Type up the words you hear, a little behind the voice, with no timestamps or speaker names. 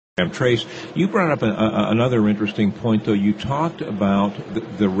Trace, you brought up another interesting point, though. You talked about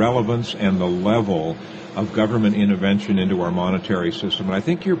the relevance and the level of government intervention into our monetary system. And I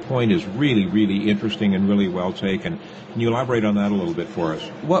think your point is really, really interesting and really well taken. Can you elaborate on that a little bit for us?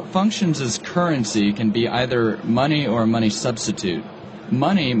 What functions as currency can be either money or a money substitute.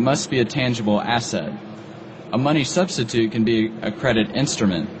 Money must be a tangible asset. A money substitute can be a credit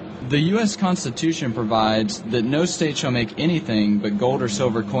instrument. The U.S. Constitution provides that no state shall make anything but gold or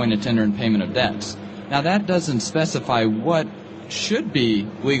silver coin a tender in payment of debts. Now, that doesn't specify what should be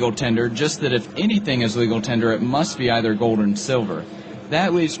legal tender, just that if anything is legal tender, it must be either gold and silver.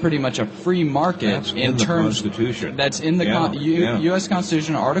 That leaves pretty much a free market. That's in the Constitution. That's in the U.S.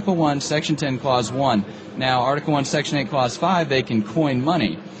 Constitution, Article 1, Section 10, Clause 1. Now, Article 1, Section 8, Clause 5, they can coin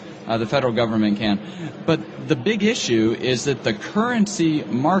money. The federal government can. But the big issue is that the currency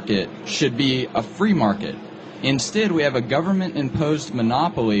market should be a free market. Instead, we have a government-imposed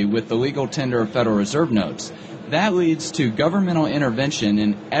monopoly with the legal tender of Federal Reserve notes. That leads to governmental intervention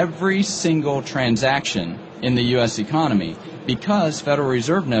in every single transaction in the U.S. economy because Federal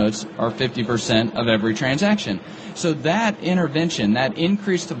Reserve notes are 50% of every transaction. So that intervention, that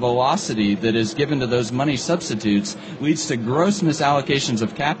increased velocity that is given to those money substitutes leads to gross misallocations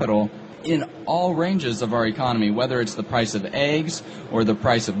of capital in all ranges of our economy, whether it's the price of eggs or the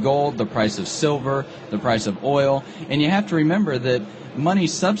price of gold, the price of silver, the price of oil. And you have to remember that money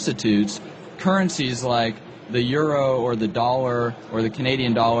substitutes, currencies like the euro or the dollar or the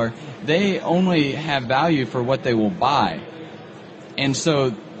Canadian dollar, they only have value for what they will buy. And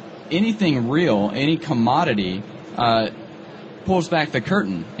so anything real, any commodity, pulls back the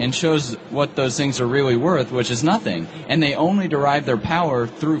curtain and shows what those things are really worth, which is nothing. And they only derive their power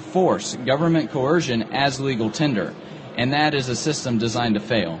through force, government coercion as legal tender. And that is a system designed to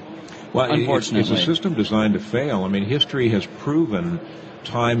fail. Well, unfortunately. It's a system designed to fail. I mean, history has proven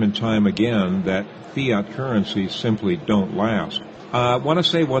time and time again that fiat currencies simply don't last. I want to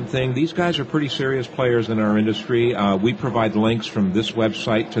say one thing. These guys are pretty serious players in our industry. We provide links from this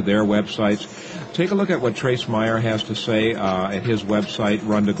website to their websites. Take a look at what Trace Meyer has to say at his website,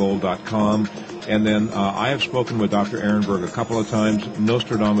 runtogold.com. And then I have spoken with Dr. Ehrenberg a couple of times.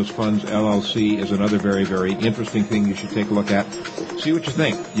 Nostradamus Funds, LLC is another very, very interesting thing you should take a look at. See what you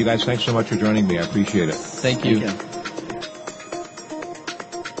think. You guys, thanks so much for joining me. I appreciate it. Thank you.